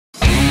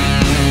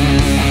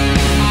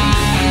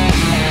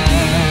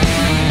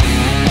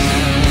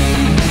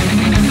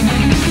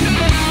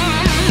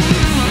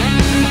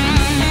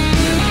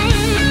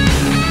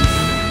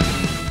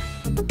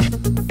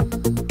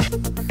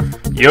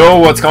Yo,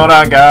 what's going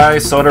on,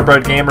 guys? Soda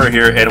Gamer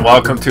here, and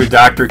welcome to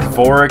Dr.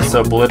 Kvorak's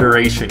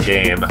Obliteration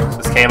game.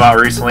 This came out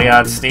recently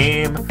on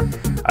Steam.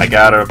 I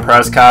got a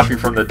press copy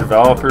from the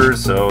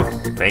developers, so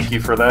thank you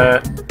for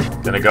that.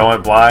 Gonna go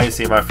in blind,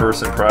 see my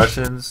first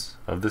impressions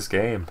of this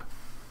game.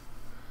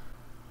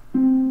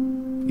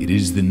 It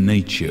is the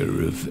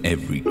nature of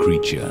every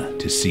creature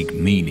to seek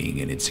meaning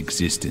in its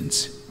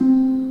existence.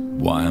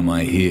 Why am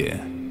I here?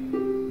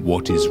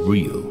 What is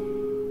real?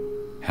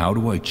 How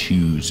do I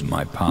choose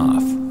my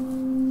path?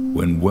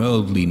 When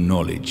worldly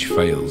knowledge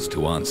fails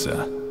to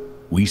answer,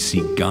 we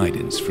seek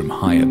guidance from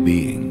higher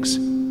beings,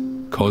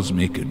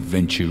 cosmic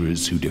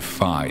adventurers who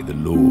defy the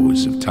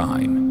laws of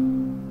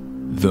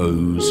time,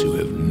 those who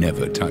have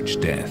never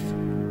touched death.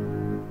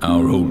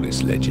 Our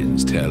oldest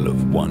legends tell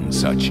of one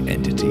such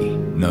entity,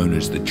 known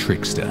as the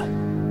Trickster,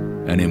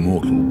 an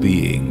immortal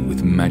being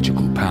with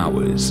magical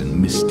powers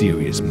and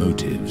mysterious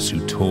motives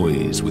who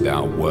toys with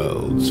our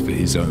worlds for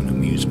his own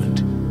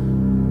amusement.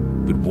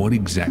 But what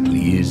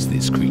exactly is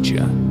this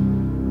creature?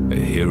 A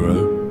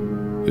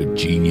hero? A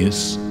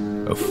genius?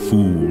 A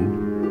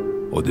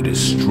fool? Or the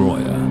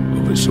destroyer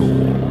of us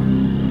all?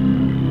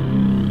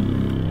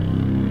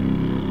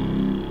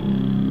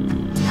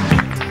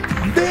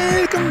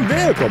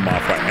 Welcome, my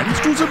friends,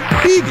 to the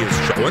biggest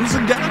show in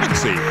the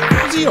galaxy,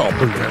 the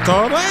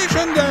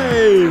Obliteration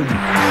game!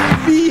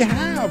 We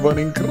have an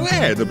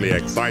incredibly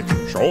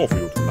exciting show for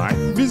you tonight,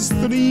 with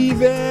 3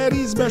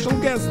 very special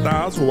guest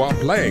stars who are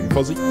playing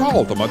for the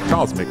ultimate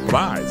cosmic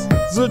prize.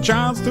 The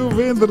chance to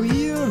win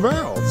real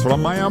worlds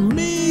from my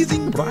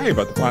amazing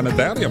private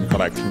planetarium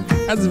collection,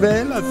 as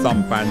well as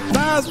some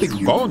fantastic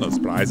bonus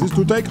prizes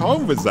to take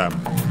home with them.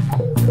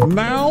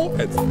 Now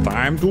it's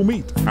time to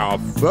meet our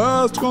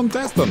first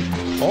contestant,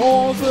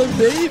 all the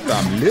way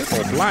from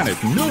Little Planet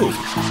New.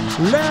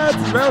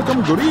 Let's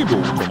welcome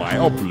Gribu to my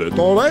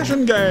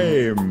Obliteration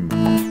game.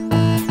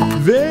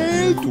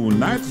 Well,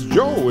 tonight's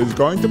show is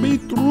going to be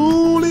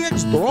truly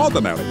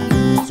extraordinary,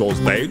 so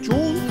stay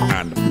tuned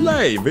and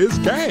play this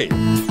game.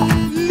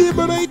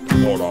 Liberate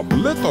or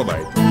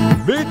obliterate,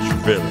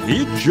 which will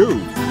he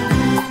choose?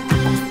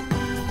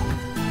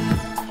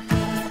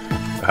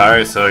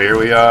 Alright, so here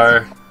we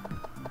are.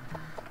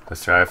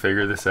 Let's try to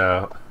figure this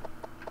out.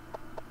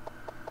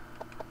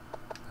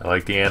 I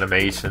like the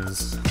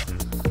animations.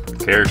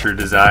 Character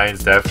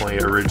design's definitely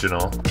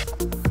original.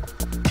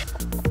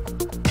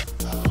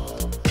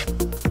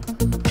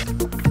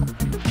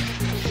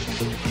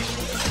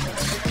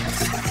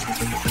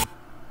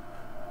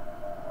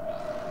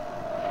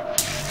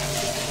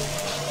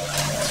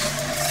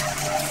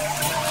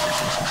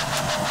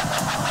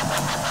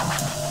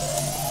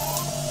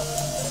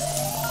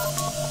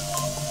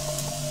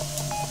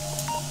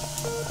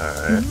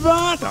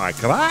 What a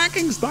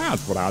cracking start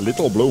for our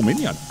little blue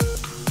minion.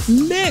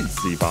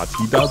 Let's see what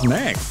he does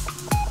next.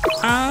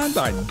 And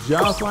I'd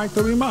just like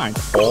to remind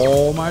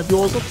all my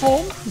viewers at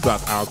home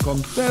that our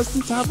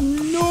contestants have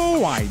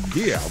no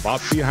idea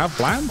what we have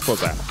planned for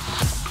them.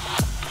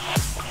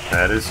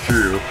 That is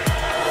true.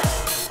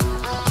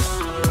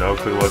 No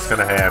clue what's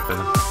gonna happen.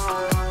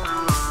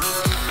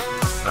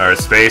 Alright,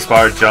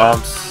 spacebar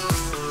jumps.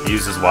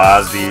 Uses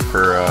WASD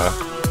for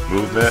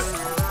movement.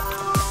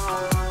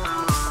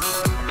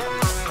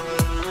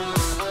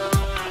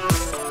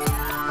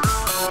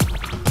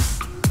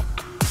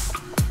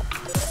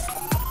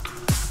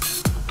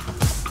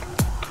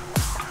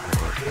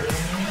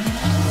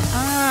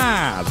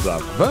 The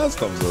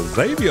first of the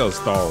Xavier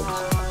stones.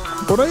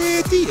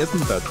 Pretty,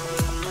 isn't it?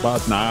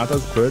 But not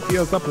as pretty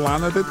as the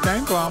planet it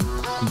came from.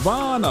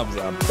 One of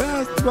the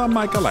best from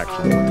my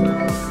collection.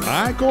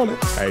 I call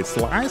it a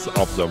slice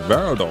of the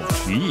world of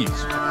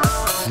cheese.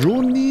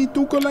 You need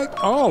to collect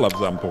all of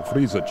them to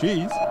freeze the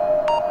cheese.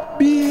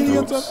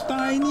 Billions of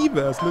tiny,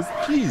 worthless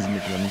cheese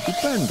minions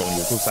depend on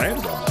you to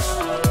save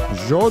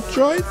them. Your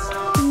choice?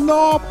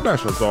 No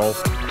pressure though.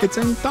 It's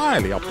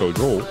entirely up to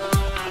you.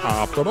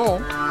 After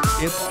all,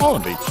 it's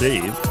only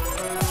cheese.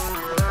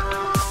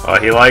 Oh,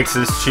 he likes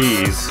his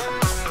cheese.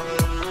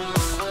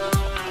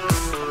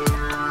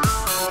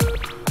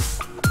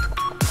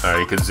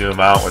 Alright, you can zoom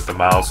out with the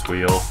mouse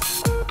wheel.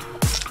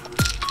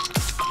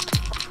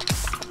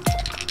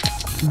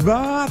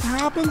 What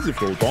happens if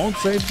you don't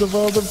save the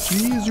world of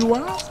cheese, you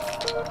ask?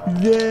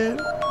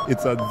 Well,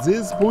 it's at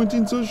this point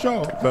in the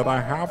show that I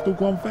have to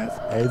confess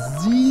a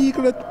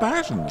secret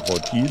passion for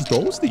cheese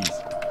toasties.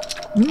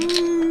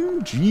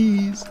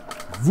 Cheese.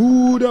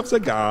 Food of the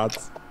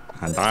gods,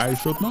 and I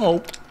should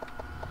know.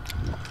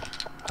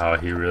 Oh,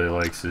 he really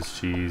likes his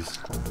cheese.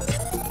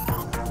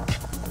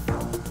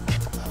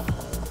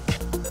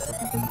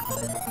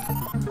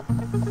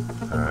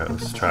 Alright,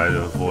 let's try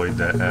to avoid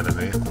that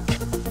enemy.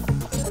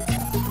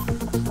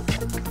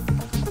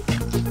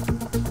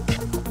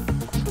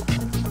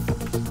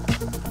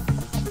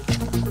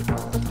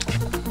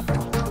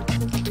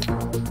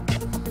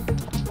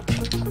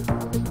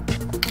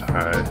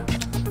 Alright.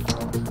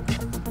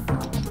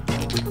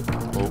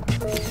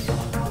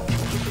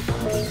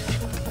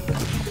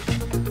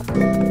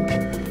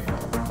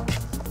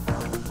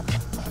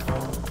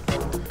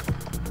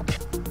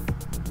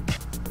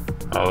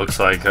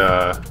 looks like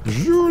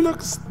You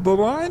look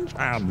strange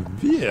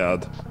and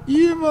weird,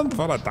 even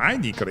for a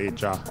tiny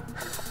creature.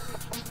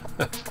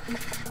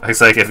 looks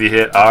like if you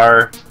hit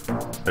R,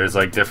 there's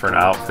like different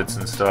outfits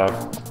and stuff.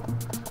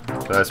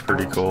 So that's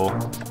pretty cool.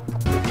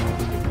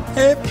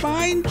 A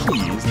fine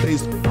cheese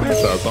tastes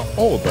better the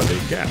older they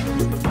get.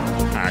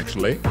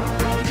 Actually,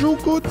 you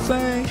could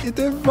say it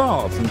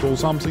evolves into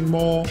something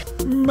more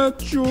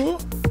mature,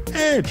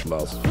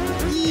 ageless,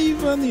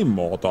 even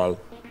immortal.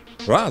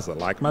 Rather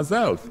like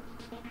myself.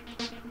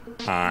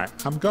 I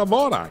am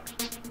Kvorak,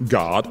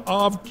 god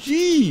of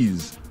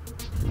cheese.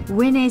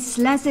 When a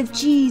slice of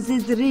cheese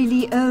is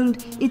really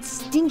old, it's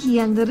stinky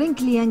and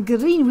wrinkly and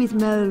green with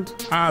mold.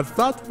 I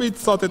thought we'd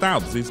sorted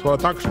out these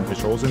production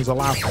issues in the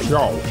last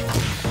show.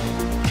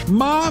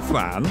 My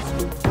friends,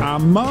 I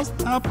must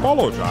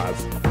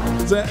apologize.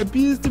 There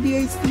appears to be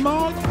a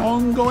small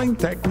ongoing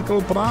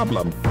technical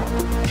problem.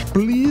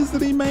 Please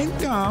remain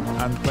calm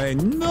and pay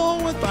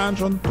no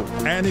attention to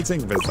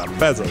anything with the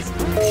feathers.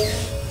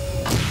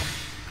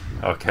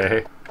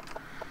 Okay.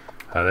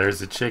 There's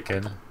the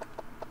chicken.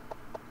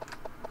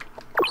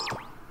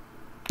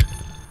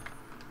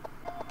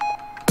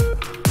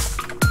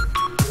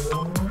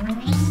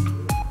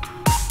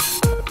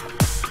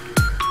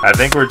 I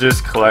think we're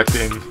just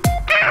collecting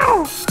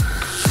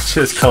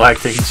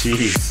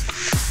cheese.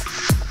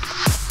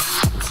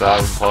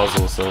 Solving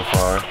puzzles so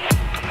far.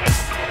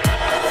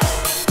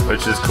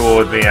 Which is cool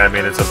with me, I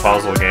mean it's a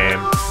puzzle game.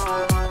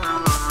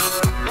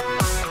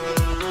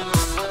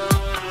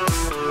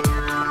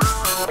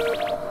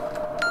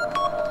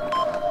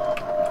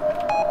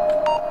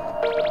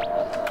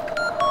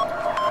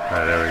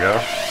 Alright, there we go.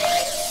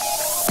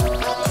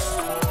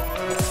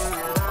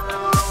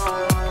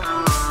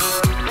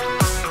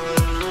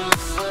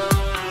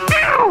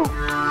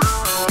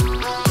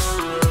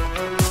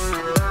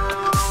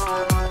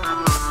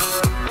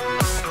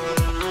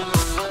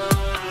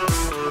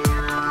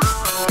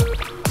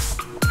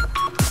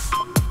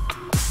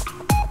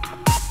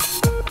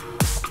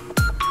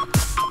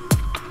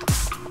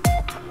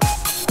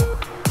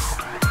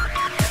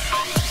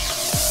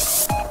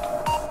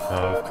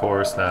 Of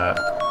course not.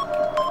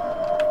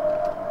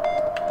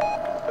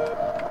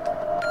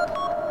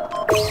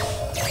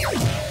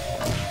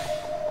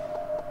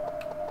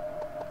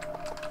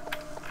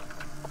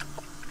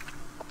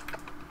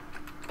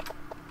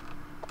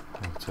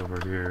 What's over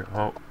here?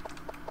 Oh,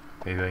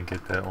 maybe I can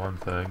get that one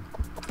thing.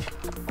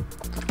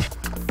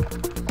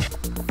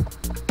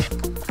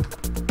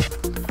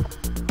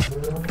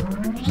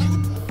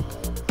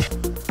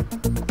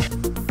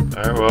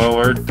 Alright, well,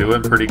 we're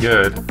doing pretty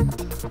good.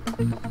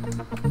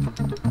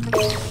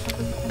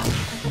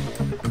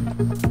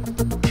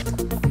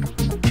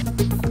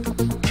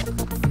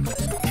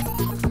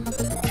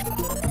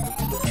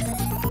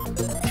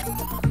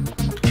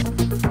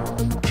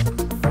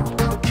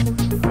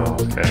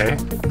 Okay.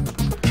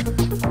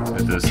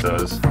 What this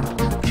does.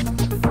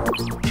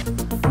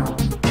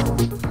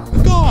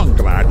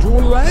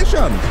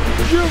 Congratulations!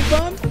 You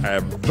won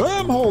a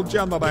wormhole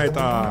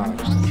generator!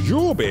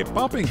 You'll be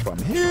popping from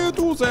here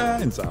to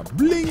there in the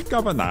blink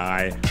of an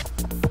eye.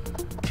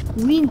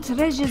 Win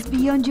treasures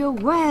beyond your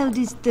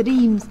wildest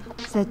dreams,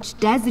 such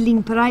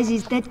dazzling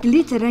prizes that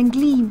glitter and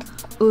gleam.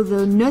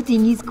 Although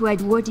nothing is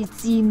quite what it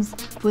seems,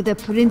 for the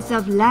Prince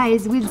of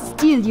Lies will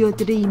steal your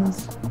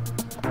dreams.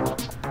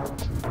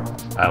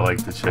 I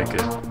like the chicken.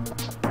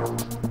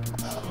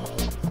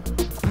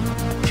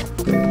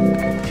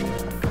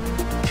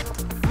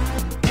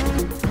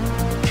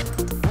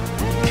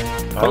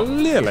 Oh.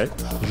 Clearly,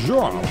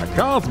 you're a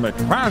cosmic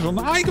fashion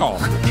icon.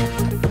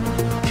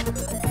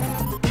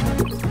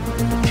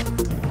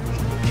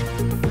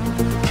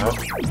 Oh.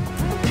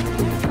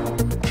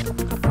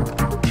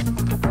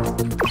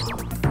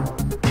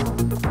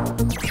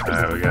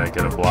 Alright, we gotta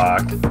get a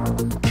block.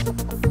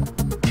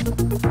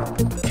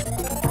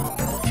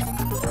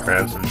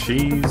 Grab some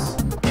cheese.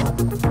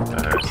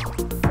 Alright.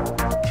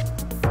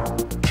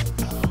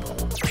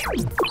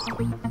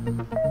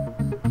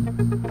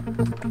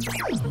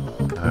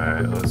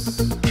 Alright, let's...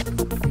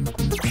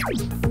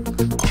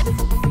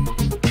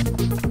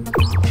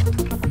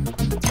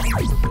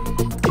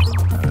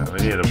 Alright, we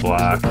need a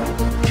block.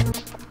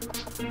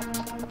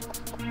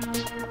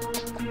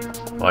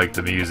 Like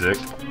the music.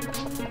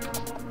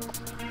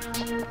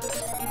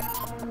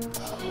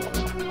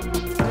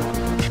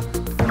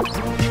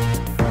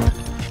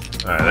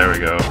 Alright, there we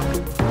go.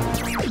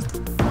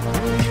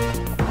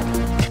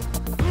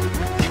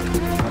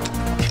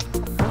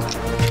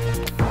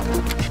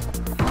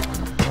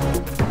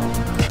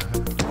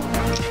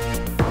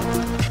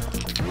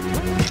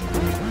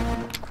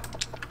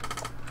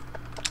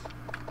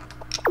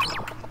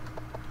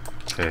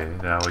 Okay,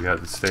 now we got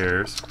the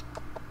stairs.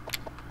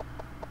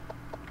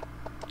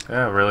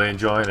 Yeah, really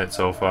enjoying it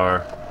so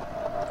far.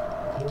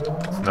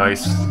 It's a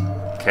nice,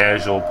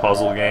 casual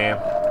puzzle game.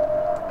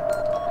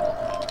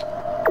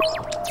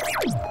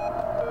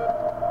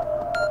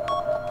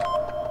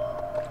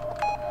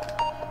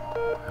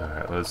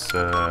 Alright, let's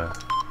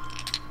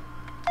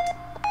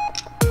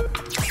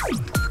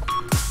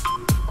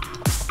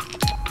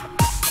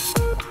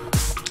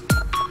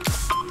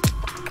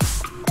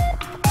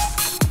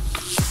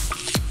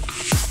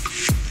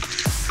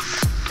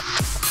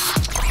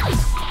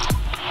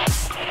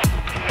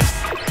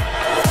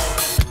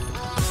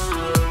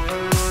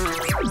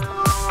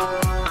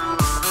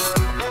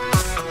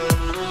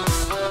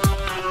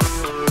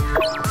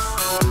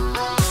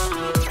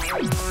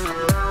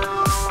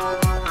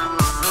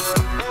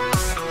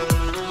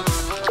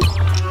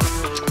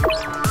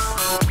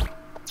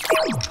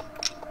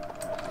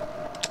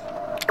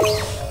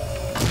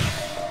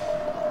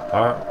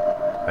Oh,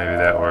 maybe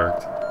that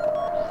worked.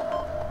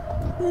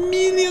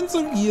 Millions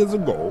of years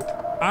ago,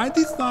 I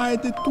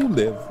decided to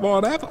live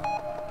forever.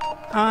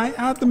 I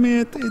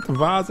admit it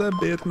was a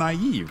bit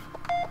naive.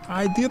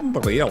 I didn't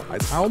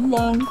realize how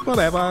long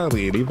forever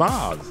really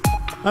was.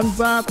 And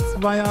that's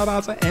why I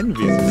rather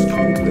envy this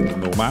cute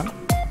little Nomad.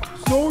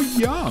 So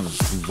young,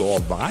 so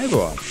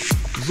vibrant,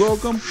 so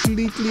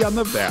completely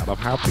unaware of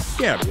how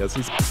precarious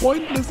his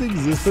pointless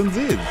existence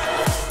is.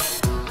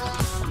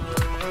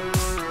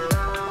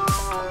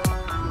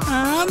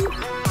 And,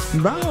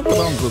 while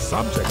we're on the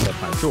subject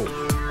of my joke,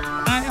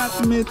 I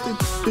admit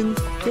it's been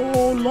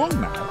so long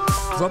now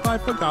that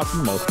I've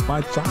forgotten most of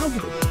my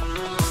childhood.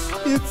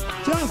 It's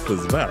just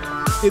as well.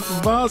 It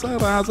was a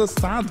rather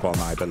sad one,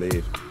 I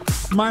believe.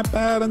 My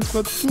parents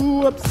were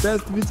too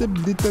obsessed with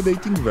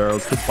obliterating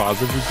worlds to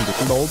bother with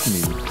little old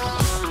me.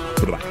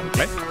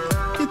 Frankly,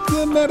 it's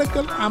a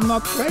miracle I'm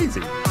not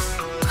crazy.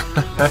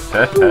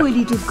 Poor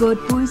little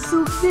godboy is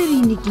so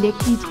very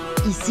neglected.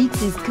 He seeks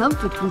his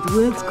comfort with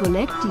words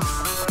collected.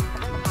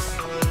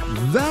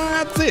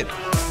 That's it!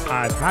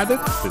 I've had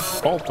it since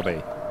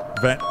poultry.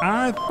 When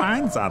I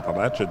find that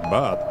wretched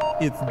bird,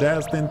 it's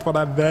destined for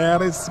a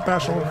very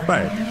special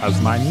fate as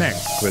my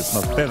next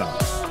Christmas dinner.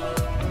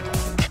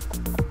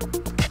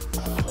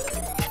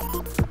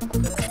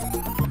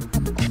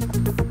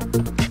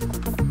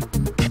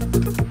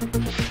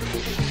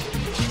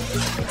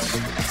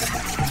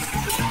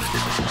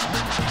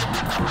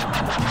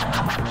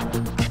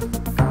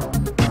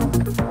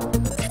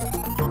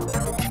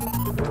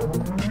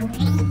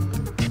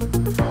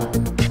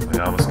 We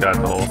almost got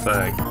the whole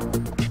thing.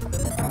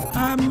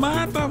 I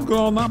might have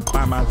grown up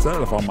by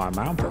myself on my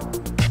mountain,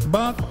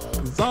 but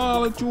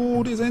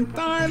solitude is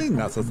entirely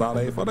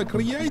necessary for a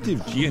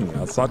creative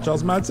genius such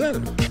as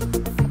myself.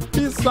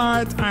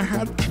 Besides, I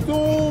had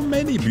so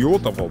many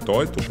beautiful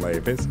toys to play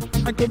with,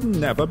 I could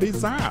never be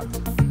sad.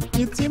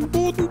 It's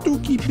important to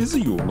keep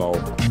busy, you know.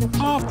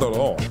 After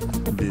all,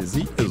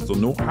 busy is the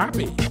new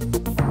happy.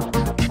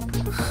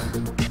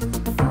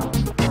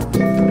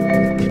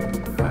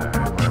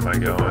 Alright, where am I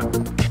going?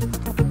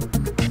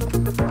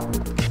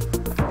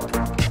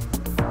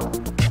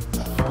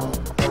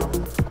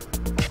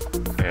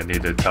 I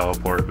need to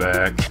teleport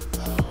back.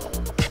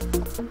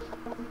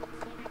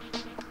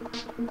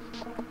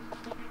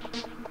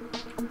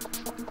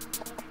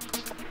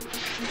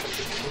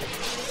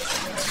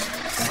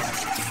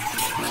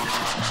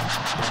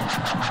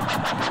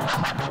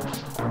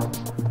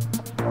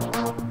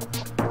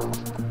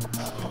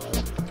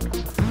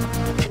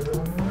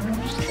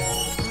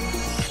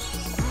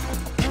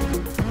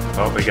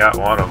 Oh, we got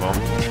one of them.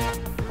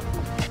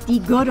 The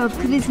god of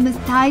Christmas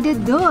tide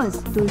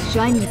adores those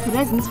shiny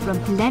presents from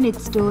planet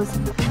stores.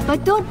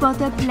 But don't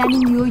bother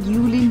planning your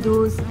Yule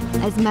indoors,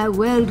 as my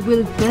world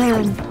will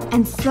burn,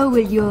 and so will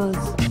yours.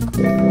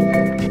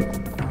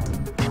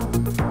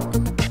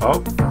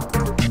 Oh,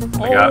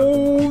 we got.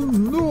 Oh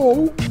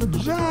no,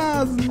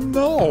 Jazz,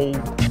 no!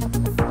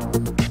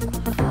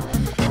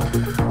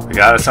 We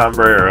got a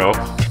sombrero.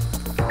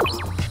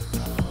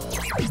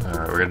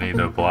 Alright, we're gonna need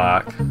a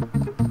block.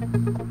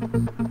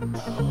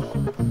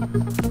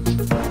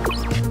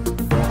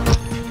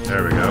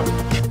 There we go.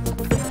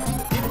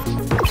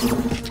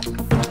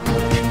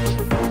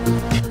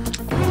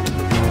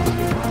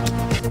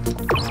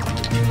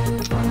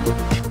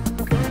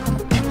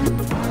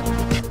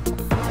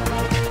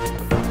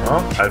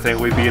 Well, I think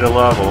we beat a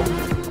level.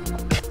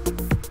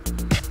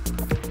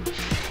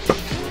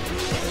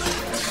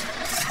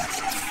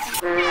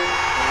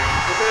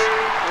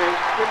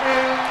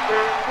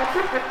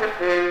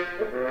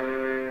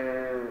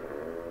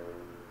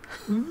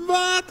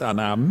 What an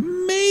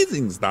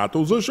amazing start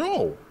to the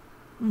show!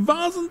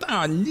 Wasn't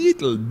our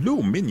little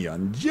blue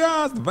minion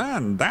just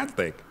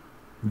fantastic?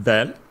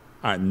 Well,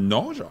 I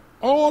know you're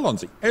all on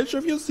the edge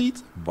of your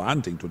seats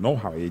wanting to know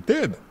how he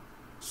did.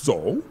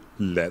 So,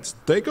 let's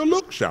take a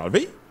look, shall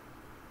we?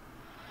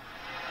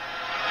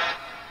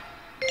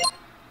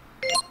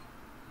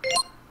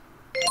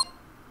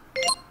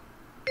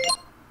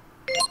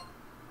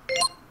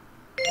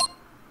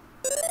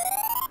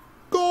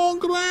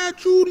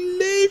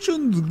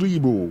 Congratulations,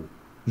 Gribu!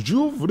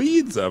 You've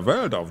freed the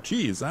world of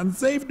cheese and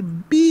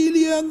saved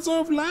billions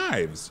of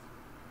lives.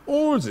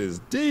 All this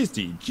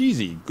tasty,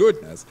 cheesy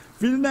goodness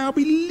will now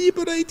be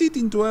liberated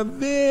into a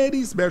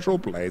very special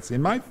place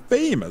in my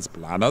famous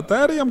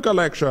planetarium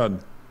collection,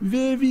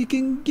 where we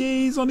can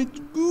gaze on its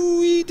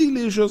gooey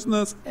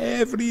deliciousness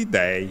every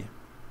day.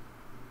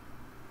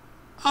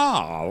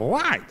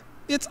 Alright,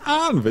 it's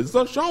on with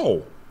the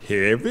show.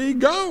 Here we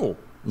go.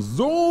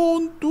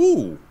 Zone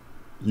 2.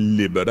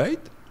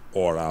 Liberate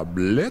or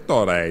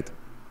obliterate?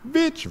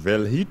 Which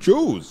will he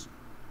choose?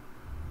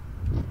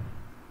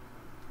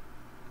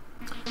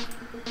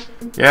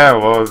 Yeah,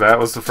 well, that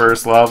was the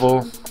first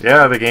level.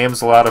 Yeah, the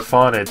game's a lot of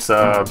fun. It's,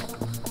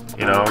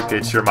 you know,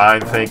 gets your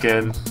mind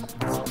thinking.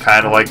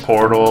 Kind of like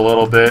Portal a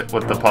little bit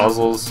with the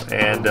puzzles.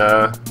 And,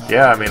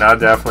 yeah, I mean, I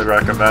definitely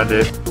recommend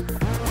it.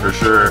 For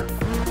sure.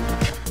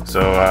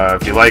 So,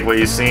 if you like what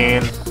you've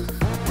seen,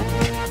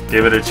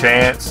 give it a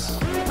chance.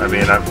 I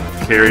mean, I'm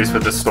curious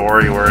with the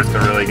story where it's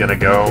really gonna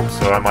go,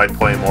 so I might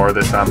play more of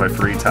this on my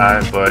free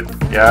time. But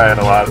yeah, I had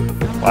a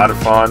lot of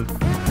fun.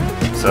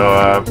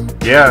 So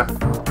yeah,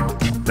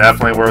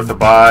 definitely worth a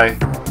buy,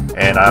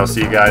 and I'll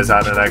see you guys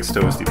on the next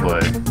Toasty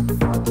play.